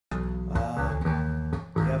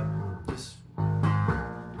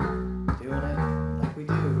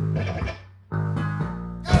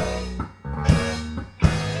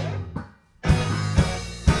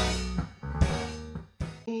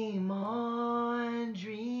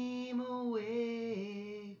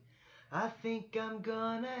think I'm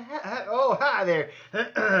gonna oh, hi there.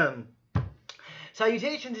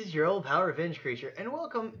 Salutations, it's your old pal Revenge Creature, and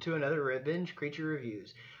welcome to another Revenge Creature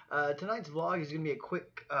Reviews. Tonight's vlog is going to be a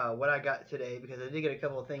quick what I got today, because I did get a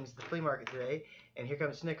couple of things at the flea market today, and here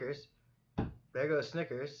comes Snickers. There goes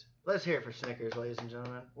Snickers. Let's hear it for Snickers, ladies and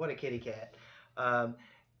gentlemen. What a kitty cat.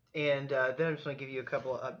 And then I'm just going to give you a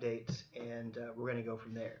couple of updates, and we're going to go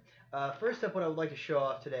from there. First up, what I would like to show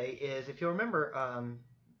off today is, if you'll remember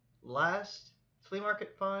last flea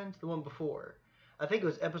market finds, the one before, I think it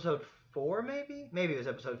was episode 4, maybe it was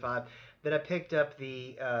episode 5, that I picked up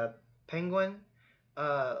the penguin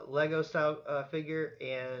Lego style figure,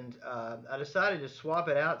 and I decided to swap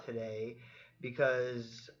it out today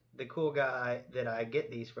because the cool guy that I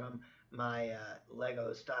get these from, my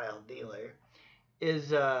Lego style dealer,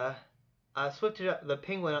 is I switched it up, the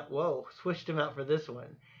penguin, switched him out for this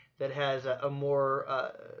one that has a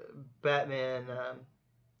more Batman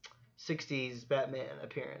 60s Batman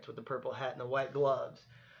appearance with the purple hat and the white gloves.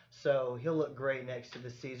 So he'll look great next to the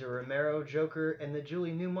Cesar Romero Joker and the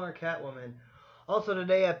Julie Newmar Catwoman. Also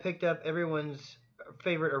today I picked up everyone's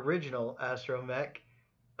favorite original Astromech,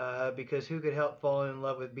 because who could help fall in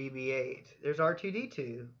love with BB-8? There's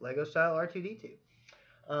R2-D2, Lego style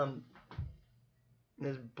R2-D2.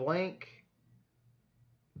 This blank,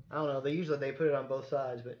 I don't know, they put it on both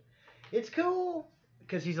sides, but it's cool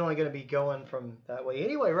because he's only going to be going from that way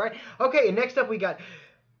anyway, right? Okay, and next up we got,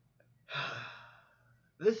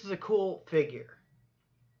 this is a cool figure.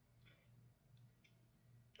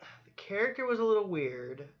 The character was a little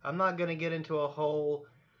weird. I'm not going to get into a whole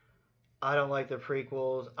I don't like the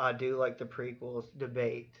prequels, I do like the prequels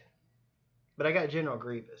debate. But I got General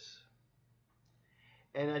Grievous.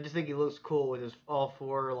 And I just think he looks cool with his all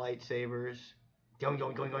 4 lightsabers.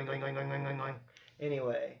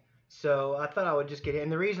 Anyway, so I thought I would just get him.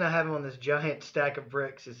 And the reason I have him on this giant stack of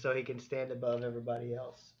bricks is so he can stand above everybody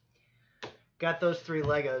else. Got those 3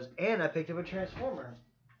 Legos, and I picked up a Transformer.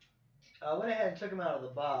 I went ahead and took him out of the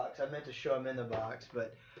box. I meant to show him in the box,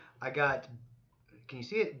 but I got, can you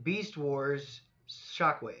see it? Beast Wars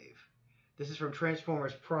Shockwave. This is from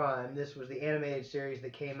Transformers Prime. This was the animated series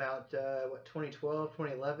that came out, 2012,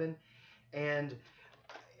 2011. And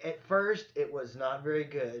at first, it was not very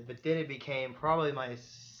good, but then it became probably my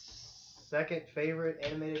second favorite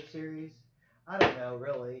animated series. I don't know,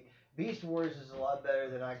 really. Beast Wars is a lot better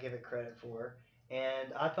than I give it credit for.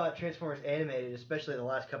 And I thought Transformers Animated, especially the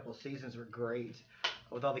last couple of seasons, were great,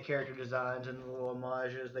 with all the character designs and the little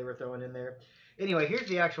homages they were throwing in there. Anyway, here's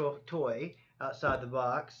the actual toy outside the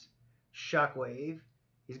box. Shockwave.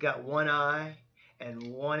 He's got one eye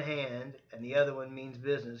and one hand, and the other one means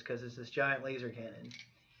business because it's this giant laser cannon.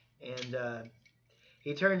 And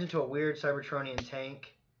he turns into a weird Cybertronian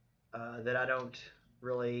tank that I don't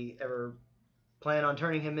really ever plan on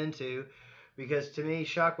turning him into, because to me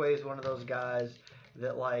Shockwave is one of those guys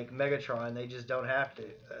that, like Megatron, they just don't have to.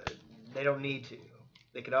 They don't need to.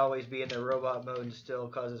 They could always be in their robot mode and still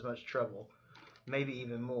cause as much trouble, maybe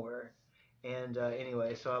even more. And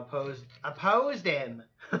anyway, so I posed him,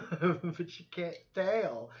 but you can't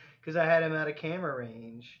tell because I had him out of camera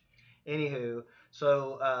range. Anywho,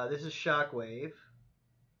 so this is Shockwave.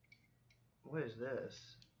 What is this?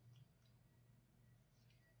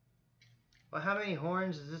 Well, how many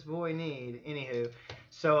horns does this boy need? Anywho,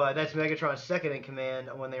 so that's Megatron's second in command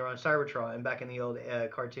when they were on Cybertron back in the old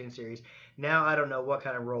cartoon series. Now I don't know what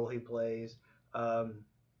kind of role he plays.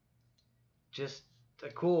 Just a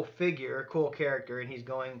cool figure, a cool character, and he's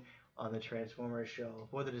going on the Transformers shelf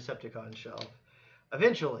or the Decepticon shelf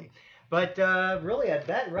eventually. But really,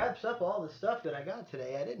 that wraps up all the stuff that I got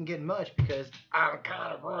today. I didn't get much because I'm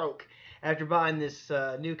kind of broke after buying this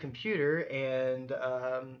new computer and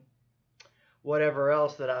whatever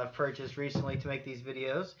else that I've purchased recently to make these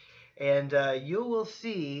videos. And you will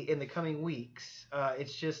see in the coming weeks.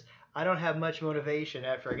 It's just I don't have much motivation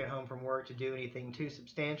after I get home from work to do anything too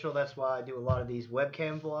substantial. That's why I do a lot of these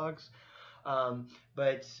webcam vlogs.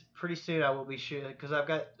 But pretty soon I will be shooting, because I've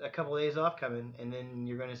got a couple of days off coming, and then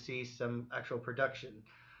you're going to see some actual production.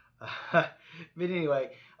 But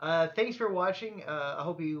anyway, thanks for watching. I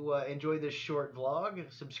hope you enjoyed this short vlog.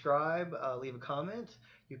 Subscribe, leave a comment.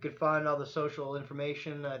 You can find all the social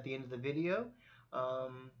information at the end of the video.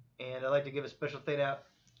 And I'd like to give a special thank out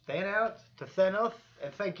to Thanos,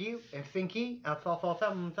 and thank you, and Thinky, I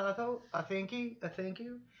thank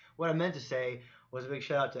you. What I meant to say was a big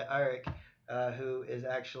shout out to Eric, who is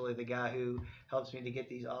actually the guy who helps me to get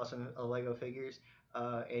these awesome Lego figures.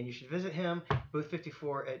 And you should visit him, booth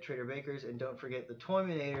 54 at Trader Baker's, and don't forget the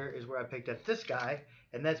Toyminator is where I picked up this guy,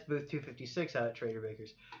 and that's booth 256 out at Trader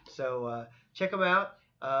Baker's. So check them out.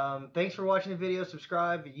 Thanks for watching the video.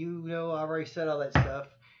 Subscribe. You know, I already said all that stuff.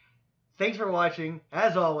 Thanks for watching.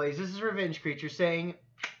 As always, this is Revenge Creature saying,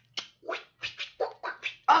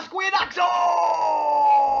 Osquinoxo!